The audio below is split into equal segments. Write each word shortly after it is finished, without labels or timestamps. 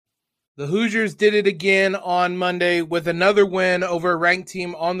The Hoosiers did it again on Monday with another win over a ranked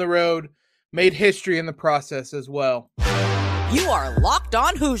team on the road, made history in the process as well. You are Locked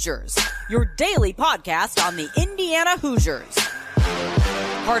On Hoosiers, your daily podcast on the Indiana Hoosiers.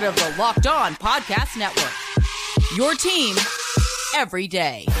 Part of the Locked On Podcast Network, your team every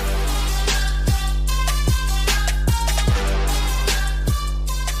day.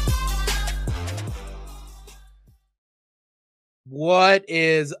 What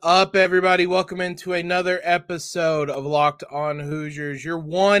is up, everybody? Welcome into another episode of Locked On Hoosiers, your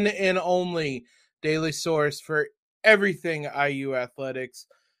one and only daily source for everything IU athletics.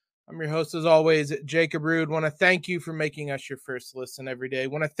 I'm your host, as always, Jacob Rude. Want to thank you for making us your first listen every day.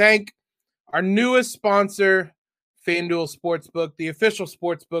 Want to thank our newest sponsor, FanDuel Sportsbook, the official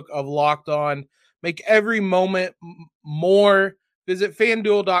sportsbook of Locked On. Make every moment more. Visit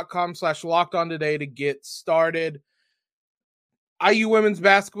FanDuel.com/LockedOn today to get started. IU women's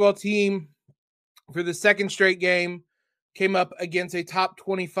basketball team, for the second straight game, came up against a top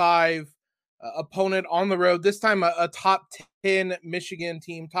 25 opponent on the road. This time a top 10 Michigan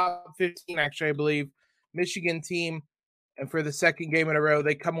team, top 15 actually, I believe, Michigan team. And for the second game in a row,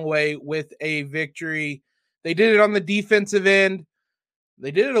 they come away with a victory. They did it on the defensive end.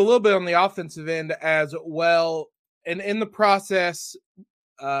 They did it a little bit on the offensive end as well. And in the process,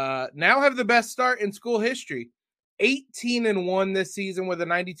 now have the best start in school history. 18-1 this season with a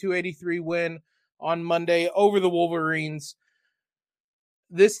 92-83 win on Monday over the Wolverines.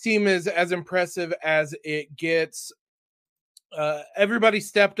 This team is as impressive as it gets. Everybody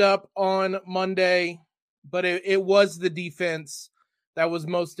stepped up on Monday, but it was the defense that was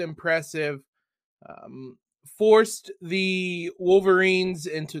most impressive. Forced the Wolverines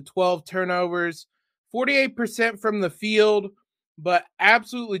into 12 turnovers, 48% from the field, but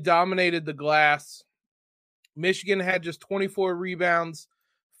absolutely dominated the glass. Michigan had just 24 rebounds,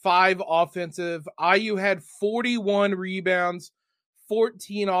 5 offensive. IU had 41 rebounds,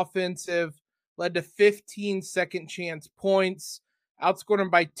 14 offensive, led to 15 second chance points, outscored them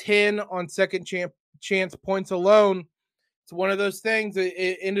by 10 on second chance points alone. It's one of those things.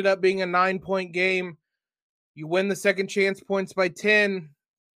 It ended up being a 9-point game. You win the second chance points by 10.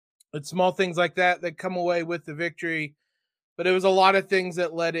 It's small things like that come away with the victory. But it was a lot of things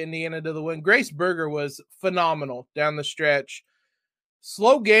that led Indiana to the win. Grace Berger was phenomenal down the stretch.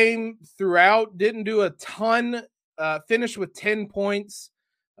 Slow game throughout. Didn't do a ton. Finished with 10 points,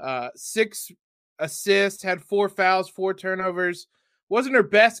 6 assists, had 4 fouls, 4 turnovers. Wasn't her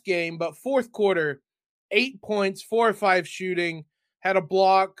best game, but fourth quarter, 8 points, 4 or 5 shooting, had a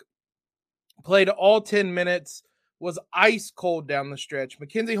block, played all 10 minutes, was ice cold down the stretch.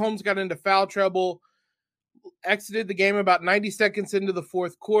 Mackenzie Holmes got into foul trouble, exited the game about 90 seconds into the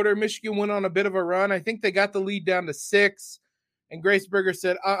fourth quarter. Michigan went on a bit of a run. I think they got the lead down to 6, and Grace Berger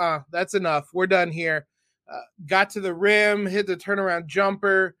said, that's enough. We're done here. Got to the rim, hit the turnaround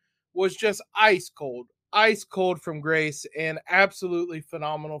jumper, was just ice cold from Grace, and absolutely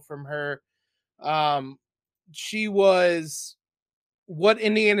phenomenal from her. She was what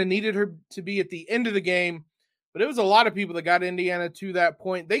Indiana needed her to be at the end of the game, but it was a lot of people that got Indiana to that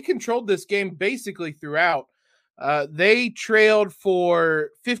point. They controlled this game basically throughout. They trailed for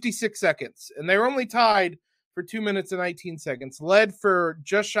 56 seconds, and they were only tied for 2 minutes and 19 seconds, led for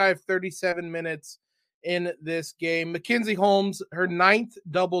just shy of 37 minutes in this game. Mackenzie Holmes, her 9th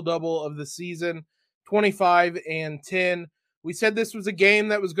double-double of the season, 25 and 10. We said this was a game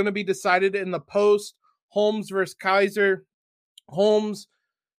that was going to be decided in the post. Holmes versus Kaiser. Holmes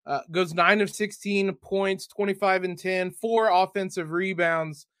goes 9 of 16 points, 25 and 10, 4 offensive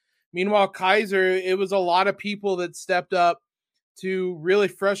rebounds. Meanwhile, Kaiser, it was a lot of people that stepped up to really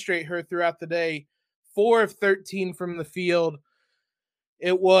frustrate her throughout the day. 4 of 13 from the field.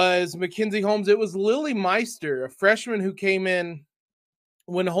 It was Mackenzie Holmes. It was Lily Meister, a freshman who came in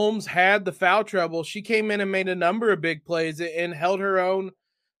when Holmes had the foul trouble. She came in and made a number of big plays and held her own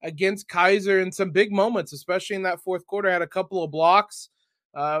against Kaiser in some big moments, especially in that fourth quarter, had a couple of blocks.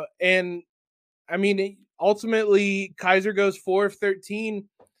 And I mean, ultimately Kaiser goes 4 of 13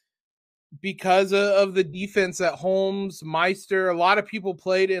 because of the defense that Holmes, Meister, a lot of people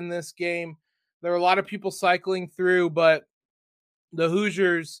played in this game. There were a lot of people cycling through, but the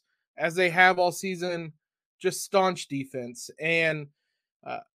Hoosiers, as they have all season, just staunch defense. And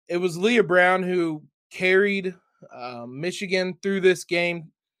it was Leah Brown who carried Michigan through this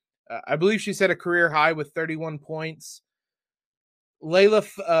game. I believe she set a career high with 31 points. Layla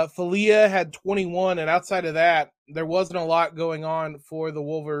Falia had 21, and outside of that, there wasn't a lot going on for the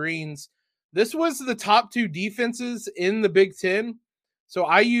Wolverines. This was the top 2 defenses in the Big Ten. So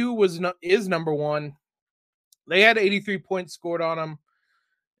IU is number 1. They had 83 points scored on them.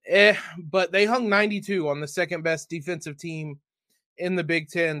 But they hung 92 on the second best defensive team in the Big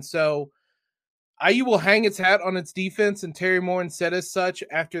Ten. So IU will hang its hat on its defense, and Terry Moore said as such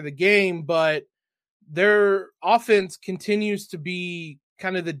after the game, but their offense continues to be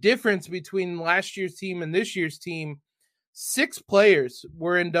kind of the difference between last year's team and this year's team. 6 players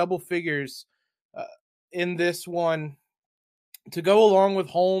were in double figures in this one to go along with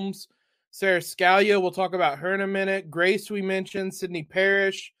Holmes, Sarah Scalia. We'll talk about her in a minute. Grace, we mentioned, Sydney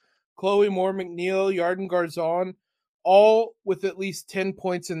Parrish, Chloe Moore McNeil, Yarden Garzon, all with at least 10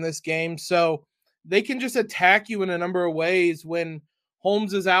 points in this game. So they can just attack you in a number of ways. When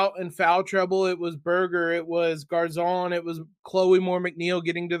Holmes is out in foul trouble, it was Berger, it was Garzon, it was Chloe Moore McNeil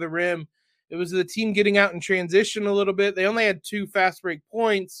getting to the rim. It was the team getting out in transition a little bit. They only had 2 fast break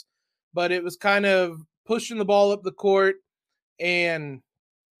points, but it was kind of pushing the ball up the court and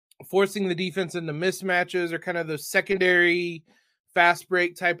forcing the defense into mismatches or kind of those secondary fast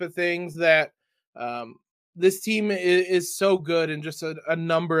break type of things that this team is so good in just a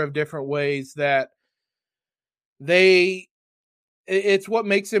number of different ways that it's what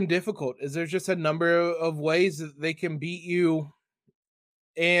makes them difficult. Is there's just a number of ways that they can beat you.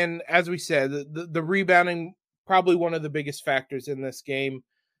 And as we said, the rebounding, probably one of the biggest factors in this game.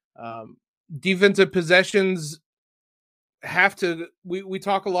 Defensive possessions have to, we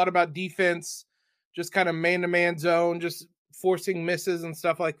talk a lot about defense, just kind of man-to-man zone, just forcing misses and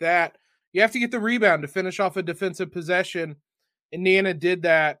stuff like that. You have to get the rebound to finish off a defensive possession. Indiana did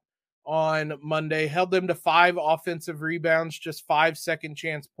that on Monday, held them to 5 offensive rebounds, just 5 second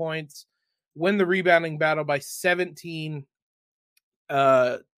chance points, win the rebounding battle by 17,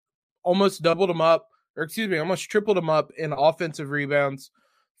 almost doubled them up, or excuse me, almost tripled them up in offensive rebounds,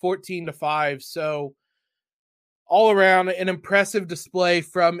 14-5. So all around an impressive display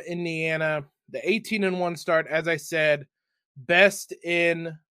from Indiana. The 18-1 start, as I said, best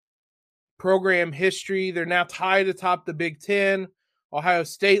in program history. They're now tied atop the Big Ten. Ohio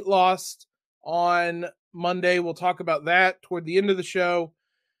State lost on Monday. We'll talk about that toward the end of the show.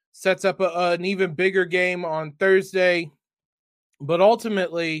 Sets up an even bigger game on Thursday. But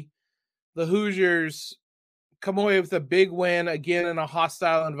ultimately, the Hoosiers come away with a big win, again in a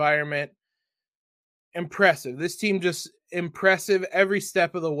hostile environment. Impressive. This team just impressive every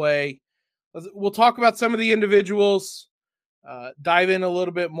step of the way. We'll talk about some of the individuals, dive in a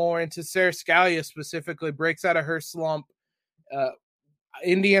little bit more into Sarah Scalia specifically, breaks out of her slump.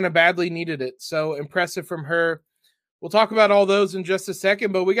 Indiana badly needed it, so impressive from her. We'll talk about all those in just a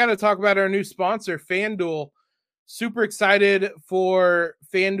second, but we got to talk about our new sponsor, FanDuel. Super excited for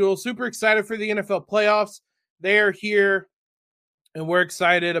FanDuel, super excited for the NFL playoffs. They are here, and we're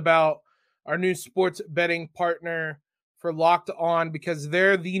excited about our new sports betting partner for Locked On because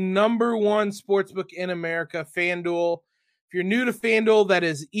they're the number one sportsbook in America, FanDuel. If you're new to FanDuel, that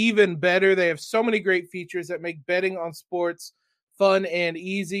is even better. They have so many great features that make betting on sports fun and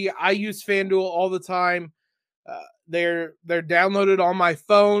easy. I use FanDuel all the time. They're downloaded on my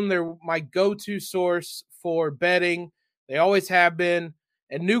phone. They're my go-to source for betting. They always have been.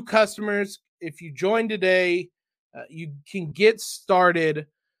 And new customers, if you join today, you can get started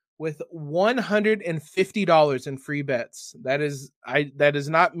with $150 in free bets. That is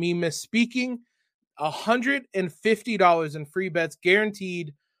not me misspeaking. $150 in free bets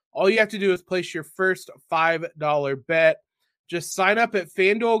guaranteed. All you have to do is place your first $5 bet. Just sign up at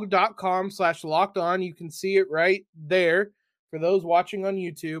FanDuel.com/lockedon. You can see it right there for those watching on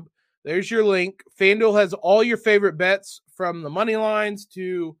YouTube. There's your link. FanDuel has all your favorite bets from the money lines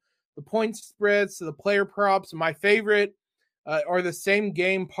to the point spreads to the player props. My favorite are the same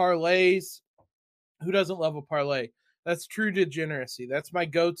game parlays. Who doesn't love a parlay? That's true degeneracy. That's my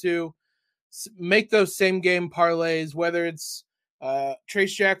go-to. Make those same game parlays, whether it's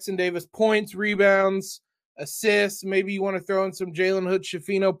Trace Jackson Davis points, rebounds, assists. Maybe you want to throw in some Jalen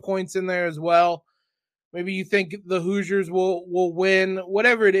Hood-Schifino points in there as well. Maybe you think the Hoosiers will win.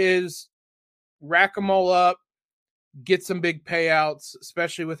 Whatever it is, rack them all up. Get some big payouts,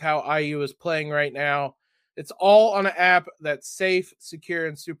 especially with how IU is playing right now. It's all on an app that's safe, secure,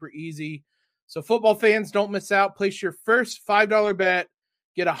 and super easy. So football fans, don't miss out. Place your first $5 bet.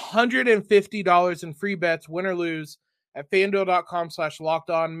 Get $150 in free bets, win or lose, at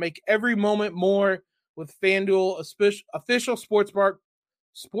FanDuel.com/lockedon. Make every moment more with FanDuel, official sportsbook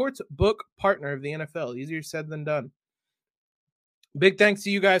partner of the NFL. Easier said than done. Big thanks to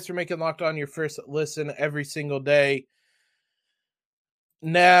you guys for making Locked On your first listen every single day.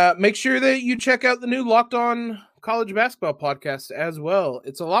 Now, make sure that you check out the new Locked On College Basketball podcast as well.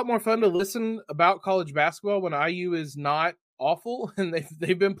 It's a lot more fun to listen about college basketball when IU is not awful and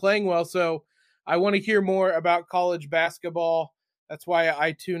they've been playing well. So I want to hear more about college basketball. That's why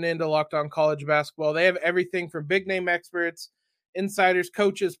I tune into Locked On College Basketball. They have everything from big name experts, insiders,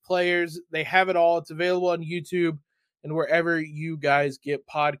 coaches, players. They have it all. It's available on YouTube and wherever you guys get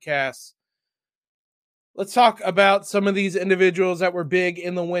podcasts. Let's talk about some of these individuals that were big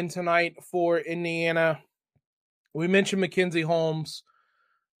in the win tonight for Indiana. We mentioned Mackenzie Holmes.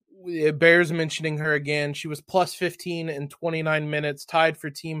 It bears mentioning her again. She was plus 15 in 29 minutes, tied for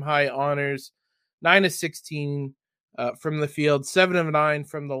team high honors, 9 of 16 from the field, 7 of 9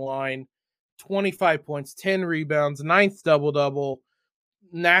 from the line, 25 points, 10 rebounds, 9th double-double,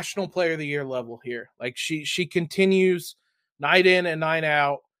 National Player of the Year level here. Like she continues night in and night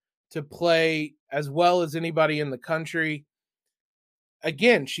out to play as well as anybody in the country.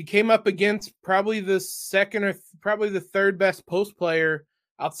 Again, she came up against probably the second or probably the third best post player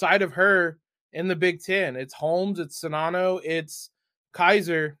outside of her in the Big Ten. It's Holmes, it's Czinano, it's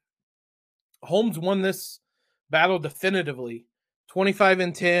Kaiser. Holmes won this battle definitively. 25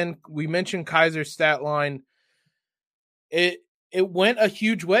 and 10. We mentioned Kaiser's stat line. It went a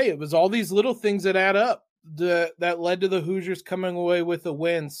huge way. It was all these little things that add up that led to the Hoosiers coming away with a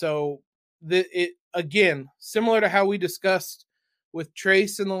win. So again, similar to how we discussed with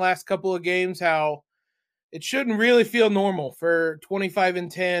Trace in the last couple of games, how it shouldn't really feel normal for 25 and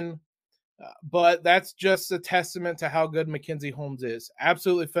 10, but that's just a testament to how good Mackenzie Holmes is.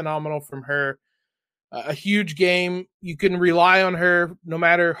 Absolutely phenomenal from her. A huge game. You can rely on her no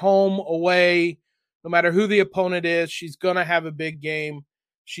matter home, away, no matter who the opponent is. She's going to have a big game.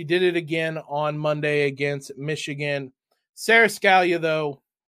 She did it again on Monday against Michigan. Sarah Scalia, though,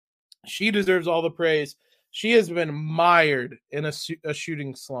 she deserves all the praise. She has been mired in a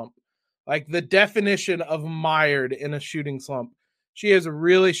shooting slump. Like the definition of mired in a shooting slump. She has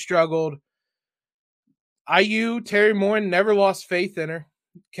really struggled. IU, Terry Moore never lost faith in her.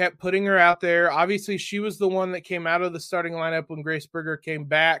 Kept putting her out there. Obviously, she was the one that came out of the starting lineup when Grace Berger came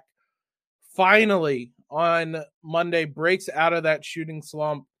back. Finally, on Monday, breaks out of that shooting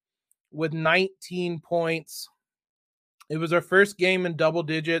slump with 19 points. It was her first game in double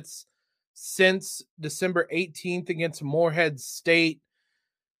digits since December 18th against Morehead State.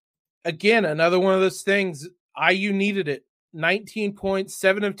 Again, another one of those things. IU needed it. 19 points,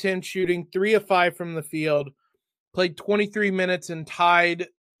 7 of 10 shooting, 3 of 5 from the field. Played 23 minutes and tied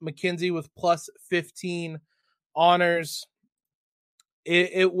Mackenzie with plus 15 honors.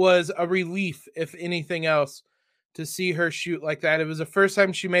 It was a relief, if anything else, to see her shoot like that. It was the first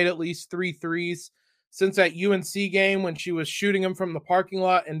time she made at least 3 threes since that UNC game when she was shooting them from the parking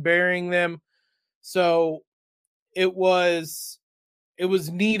lot and burying them. So it was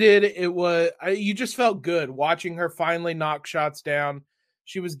needed. You just felt good watching her finally knock shots down.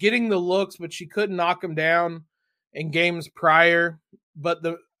 She was getting the looks, but she couldn't knock them down in games prior. But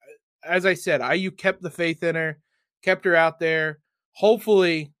as I said, IU kept the faith in her, kept her out there.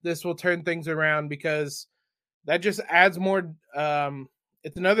 Hopefully this will turn things around because that just adds more.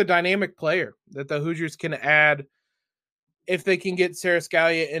 It's another dynamic player that the Hoosiers can add if they can get Sarah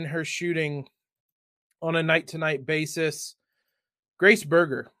Scalia in her shooting on a night-to-night basis. Grace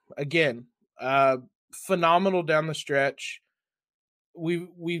Berger, again, phenomenal down the stretch.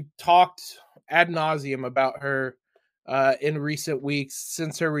 We've talked ad nauseum about her in recent weeks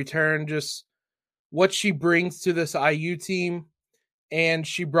since her return, just what she brings to this IU team. And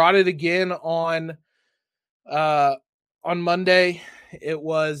she brought it again on Monday. It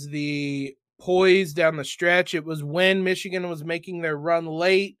was the poise down the stretch. It was when Michigan was making their run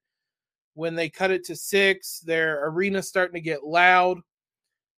late. When they cut it to 6, their arena's starting to get loud.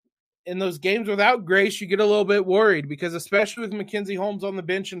 In those games without Grace, you get a little bit worried because especially with Mackenzie Holmes on the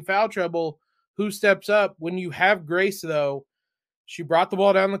bench in foul trouble, who steps up? When you have Grace, though, she brought the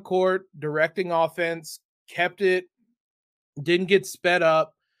ball down the court, directing offense, kept it, didn't get sped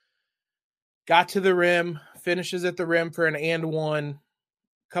up, got to the rim, finishes at the rim for an and one,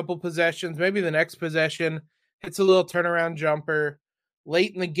 couple possessions, maybe the next possession, hits a little turnaround jumper.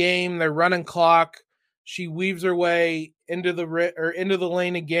 Late in the game, they're running clock. She weaves her way into the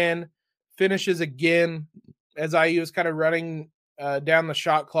lane again, finishes again as IU is kind of running down the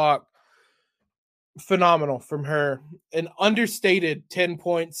shot clock. Phenomenal from her. An understated 10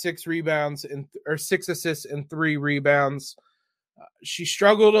 points, 6 rebounds, or 6 assists and 3 rebounds. She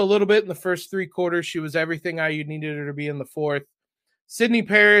struggled a little bit in the first 3 quarters. She was everything IU needed her to be in the fourth. Sydney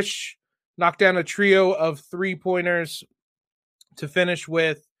Parrish knocked down a trio of 3-pointers to finish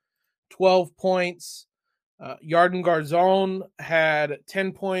with 12 points. Yarden Garzon had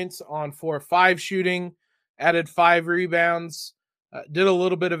 10 points on 4-5 shooting, added 5 rebounds, did a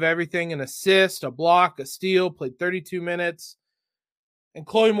little bit of everything, an assist, a block, a steal, played 32 minutes. And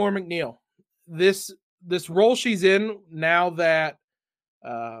Chloe Moore McNeil, this role she's in now that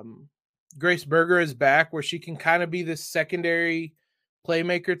Grace Berger is back, where she can kind of be this secondary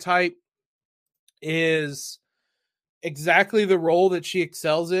playmaker type, is exactly the role that she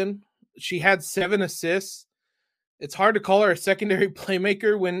excels in. She had 7 assists. It's hard to call her a secondary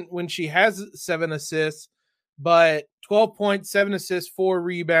playmaker when she has 7 assists, but 12 points, 7 assists, 4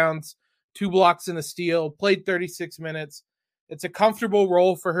 rebounds, 2 blocks and a steal, played 36 minutes. It's a comfortable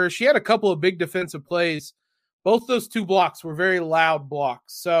role for her. She had a couple of big defensive plays. Both those 2 blocks were very loud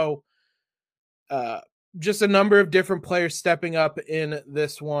blocks. So just a number of different players stepping up in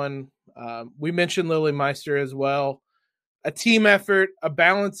this one. We mentioned Lily Meister as well. A team effort, a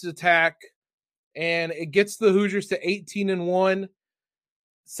balanced attack, and it gets the Hoosiers to 18-1.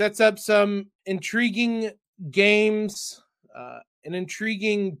 Sets up some intriguing games, an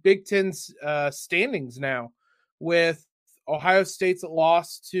intriguing Big Ten standings now, with Ohio State's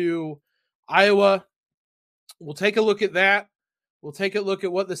loss to Iowa. We'll take a look at that. We'll take a look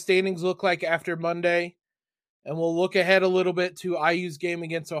at what the standings look like after Monday, and we'll look ahead a little bit to IU's game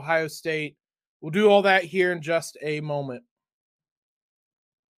against Ohio State. We'll do all that here in just a moment.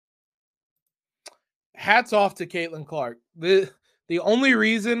 Hats off to Caitlin Clark. The only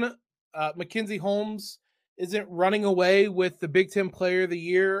reason Mackenzie Holmes isn't running away with the Big Ten Player of the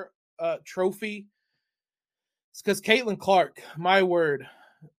Year trophy is because Caitlin Clark, my word,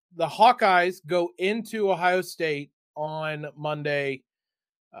 the Hawkeyes go into Ohio State on Monday.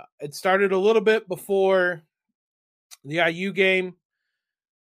 It started a little bit before the IU game,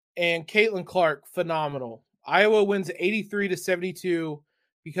 and Caitlin Clark, phenomenal. Iowa wins 83-72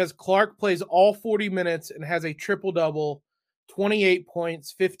 because Clark plays all 40 minutes and has a triple-double, 28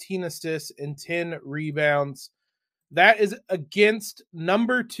 points, 15 assists, and 10 rebounds. That is against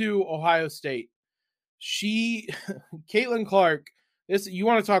number 2 Ohio State. Caitlin Clark, you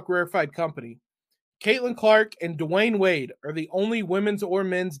want to talk rarefied company. Caitlin Clark and Dwayne Wade are the only women's or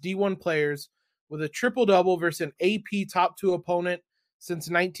men's D1 players with a triple-double versus an AP top 2 opponent since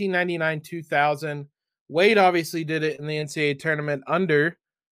 1999-2000. Wade obviously did it in the NCAA tournament under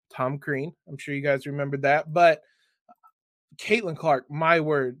Tom Crean. I'm sure you guys remembered that. But Caitlin Clark, my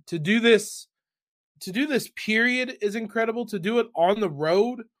word, to do this period is incredible. To do it on the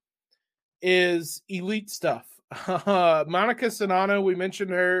road is elite stuff. Monica Sanano, we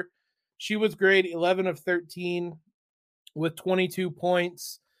mentioned her. She was great, 11 of 13 with 22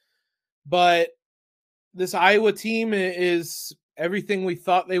 points. But this Iowa team is everything we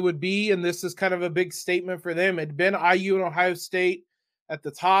thought they would be, and this is kind of a big statement for them. It had been IU and Ohio State at the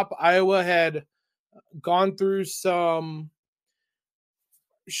top. Iowa had gone through some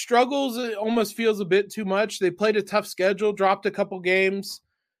struggles. It almost feels a bit too much. They played a tough schedule, dropped a couple games,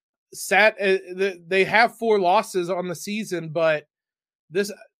 they have 4 losses on the season, but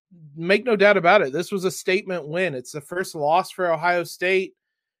this, make no doubt about it, this was a statement win. It's the first loss for Ohio State.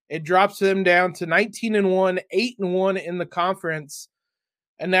 It drops them down to 19-1, 8-1 in the conference.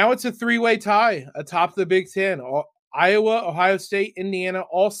 And now it's a 3-way tie atop the Big Ten. Iowa, Ohio State, Indiana,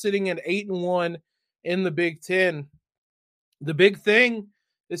 all sitting at 8-1 in the Big Ten. The big thing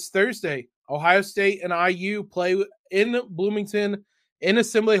is Thursday. Ohio State and IU play in Bloomington in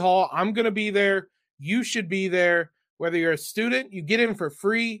Assembly Hall. I'm going to be there. You should be there. Whether you're a student, you get in for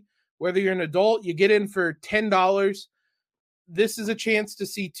free. Whether you're an adult, you get in for $10. This is a chance to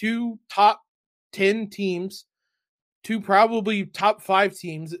see 2 top 10 teams, 2 probably top 5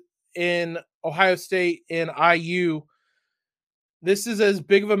 teams in Ohio State and IU. This is as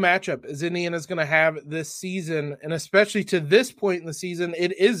big of a matchup as Indiana's going to have this season, and especially to this point in the season,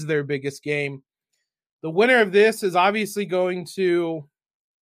 it is their biggest game. The winner of this is obviously going to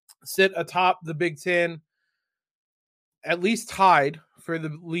sit atop the Big Ten, at least tied for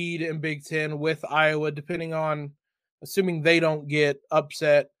the lead in Big Ten with Iowa, depending on, assuming they don't get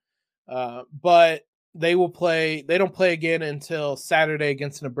upset. But they will play. They don't play again until Saturday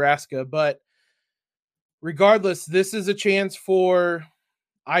against Nebraska. But regardless, this is a chance for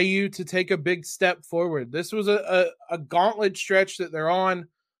IU to take a big step forward. This was a gauntlet stretch that they're on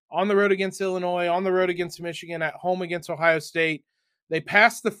the road against Illinois, on the road against Michigan, at home against Ohio State. They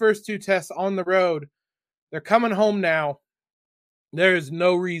passed the first 2 tests on the road. They're coming home now. There is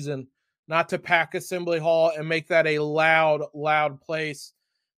no reason not to pack Assembly Hall and make that a loud, loud place.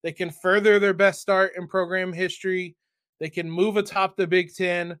 They can further their best start in program history. They can move atop the Big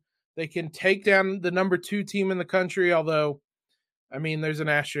Ten. They can take down the number 2 team in the country, although, I mean, there's an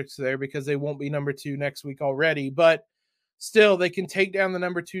asterisk there because they won't be number 2 next week already. But still, they can take down the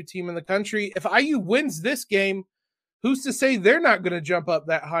number 2 team in the country. If IU wins this game, who's to say they're not going to jump up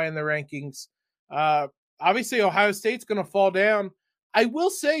that high in the rankings? Obviously, Ohio State's going to fall down. I will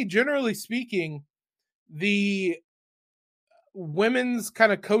say, generally speaking, the women's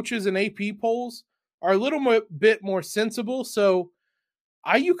kind of coaches and AP polls are a little bit more sensible. So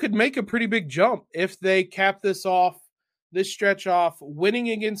IU could make a pretty big jump if they cap this stretch off, winning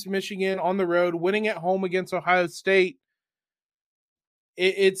against Michigan on the road, winning at home against Ohio State.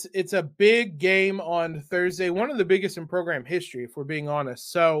 It's a big game on Thursday, one of the biggest in program history, if we're being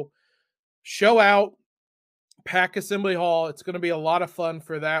honest. So show out, pack Assembly Hall. It's going to be a lot of fun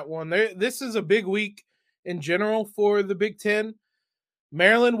for that one. This is a big week in general for the Big Ten.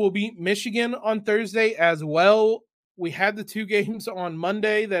 Maryland will beat Michigan on Thursday as well. We had the 2 games on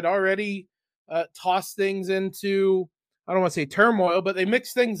Monday that already tossed things into, I don't want to say turmoil, but they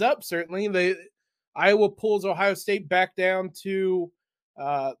mixed things up, certainly. Iowa pulls Ohio State back down to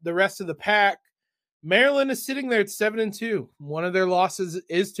the rest of the pack. Maryland is sitting there at 7-2. One of their losses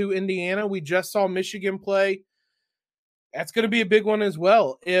is to Indiana. We just saw Michigan play. That's going to be a big one as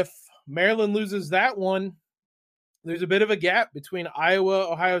well. If Maryland loses that one, there's a bit of a gap between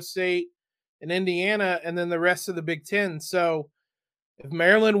Iowa, Ohio State, and Indiana, and then the rest of the Big Ten. So if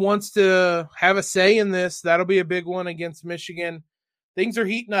Maryland wants to have a say in this, that'll be a big one against Michigan. Things are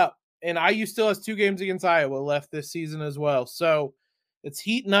heating up, and IU still has 2 games against Iowa left this season as well. So it's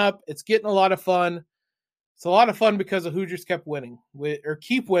heating up. It's getting a lot of fun. It's a lot of fun because the Hoosiers keep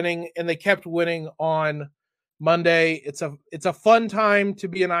winning, and they kept winning on Monday. It's a fun time to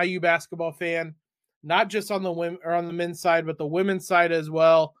be an IU basketball fan, not just on the women or on the men's side, but the women's side as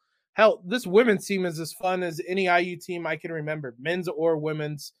well. Hell, this women's team is as fun as any IU team I can remember, men's or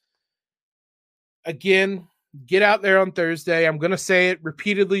women's. Again, get out there on Thursday. I'm going to say it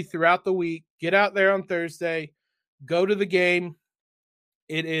repeatedly throughout the week. Get out there on Thursday. Go to the game.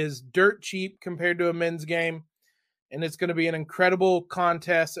 It is dirt cheap compared to a men's game, and it's going to be an incredible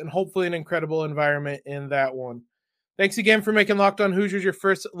contest and hopefully an incredible environment in that one. Thanks again for making Locked On Hoosiers your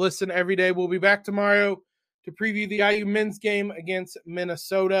first listen every day. We'll be back tomorrow to preview the IU men's game against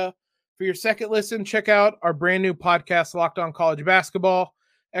Minnesota. For your second listen, check out our brand new podcast, Locked On College Basketball.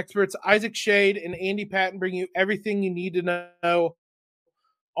 Experts Isaac Shade and Andy Patton bring you everything you need to know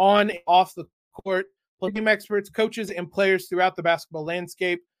on and off the court. Game experts, coaches, and players throughout the basketball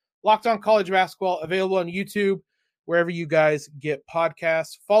landscape. Locked On College Basketball, available on YouTube, wherever you guys get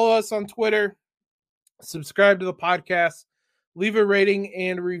podcasts. Follow us on Twitter. Subscribe to the podcast. Leave a rating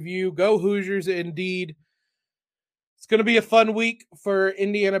and review. Go Hoosiers, indeed. It's going to be a fun week for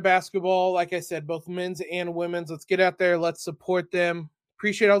Indiana basketball. Like I said, both men's and women's. Let's get out there. Let's support them.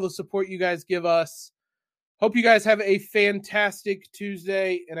 Appreciate all the support you guys give us. Hope you guys have a fantastic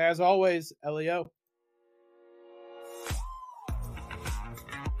Tuesday. And as always, LEO.